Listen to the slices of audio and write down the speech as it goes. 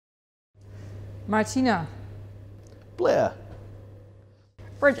Martina. Blair.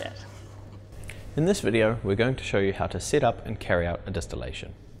 Bridget. In this video, we're going to show you how to set up and carry out a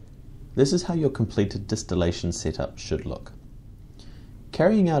distillation. This is how your completed distillation setup should look.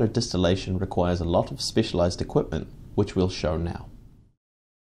 Carrying out a distillation requires a lot of specialized equipment, which we'll show now.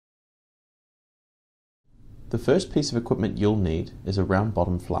 The first piece of equipment you'll need is a round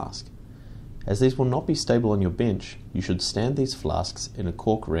bottom flask. As these will not be stable on your bench, you should stand these flasks in a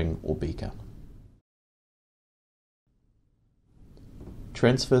cork ring or beaker.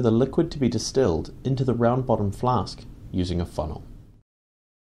 Transfer the liquid to be distilled into the round bottom flask using a funnel.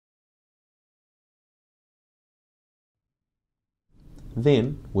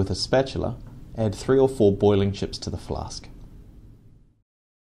 Then, with a spatula, add 3 or 4 boiling chips to the flask.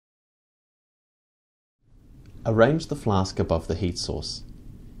 Arrange the flask above the heat source.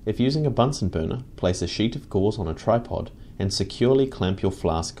 If using a Bunsen burner, place a sheet of gauze on a tripod and securely clamp your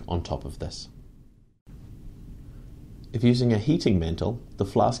flask on top of this. If using a heating mantle, the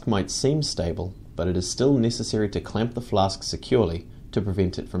flask might seem stable, but it is still necessary to clamp the flask securely to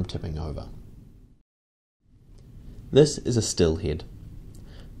prevent it from tipping over. This is a still head.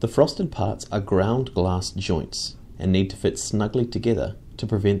 The frosted parts are ground glass joints and need to fit snugly together to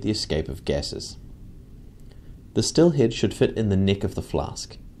prevent the escape of gases. The still head should fit in the neck of the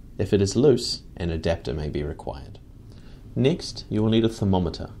flask. If it is loose, an adapter may be required. Next, you will need a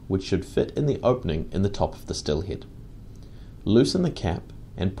thermometer, which should fit in the opening in the top of the still head. Loosen the cap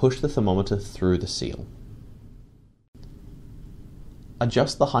and push the thermometer through the seal.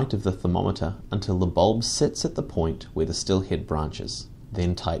 Adjust the height of the thermometer until the bulb sits at the point where the still head branches,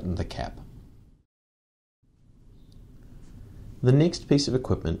 then tighten the cap. The next piece of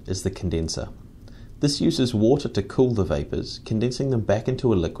equipment is the condenser. This uses water to cool the vapors, condensing them back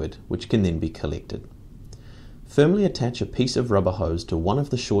into a liquid which can then be collected. Firmly attach a piece of rubber hose to one of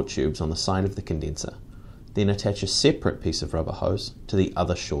the short tubes on the side of the condenser. Then attach a separate piece of rubber hose to the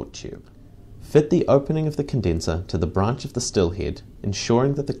other short tube. Fit the opening of the condenser to the branch of the still head,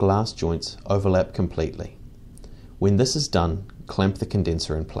 ensuring that the glass joints overlap completely. When this is done, clamp the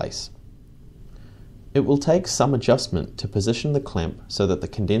condenser in place. It will take some adjustment to position the clamp so that the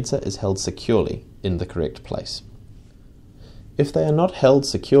condenser is held securely in the correct place. If they are not held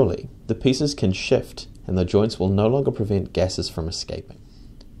securely, the pieces can shift and the joints will no longer prevent gases from escaping.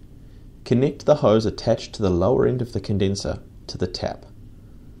 Connect the hose attached to the lower end of the condenser to the tap.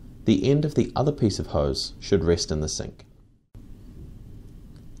 The end of the other piece of hose should rest in the sink.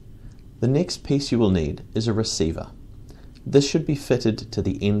 The next piece you will need is a receiver. This should be fitted to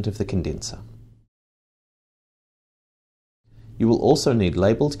the end of the condenser. You will also need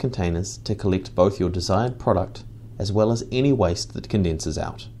labelled containers to collect both your desired product as well as any waste that condenses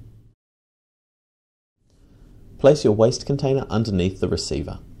out. Place your waste container underneath the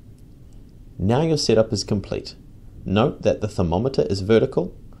receiver. Now your setup is complete. Note that the thermometer is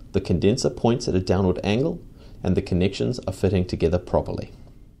vertical, the condenser points at a downward angle, and the connections are fitting together properly.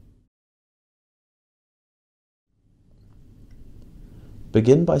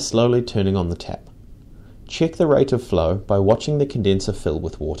 Begin by slowly turning on the tap. Check the rate of flow by watching the condenser fill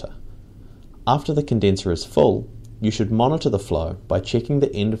with water. After the condenser is full, you should monitor the flow by checking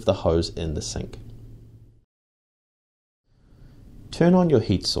the end of the hose in the sink. Turn on your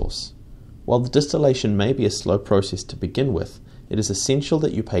heat source. While the distillation may be a slow process to begin with, it is essential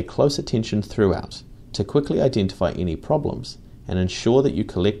that you pay close attention throughout to quickly identify any problems and ensure that you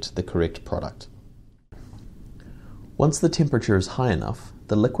collect the correct product. Once the temperature is high enough,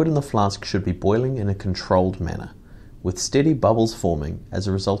 the liquid in the flask should be boiling in a controlled manner, with steady bubbles forming as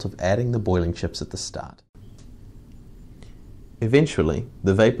a result of adding the boiling chips at the start. Eventually,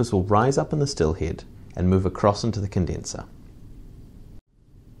 the vapors will rise up in the still head and move across into the condenser.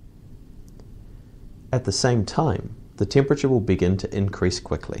 At the same time, the temperature will begin to increase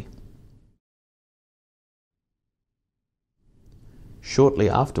quickly. Shortly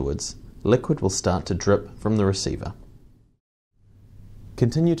afterwards, liquid will start to drip from the receiver.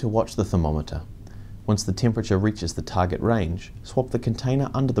 Continue to watch the thermometer. Once the temperature reaches the target range, swap the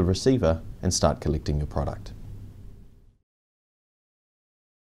container under the receiver and start collecting your product.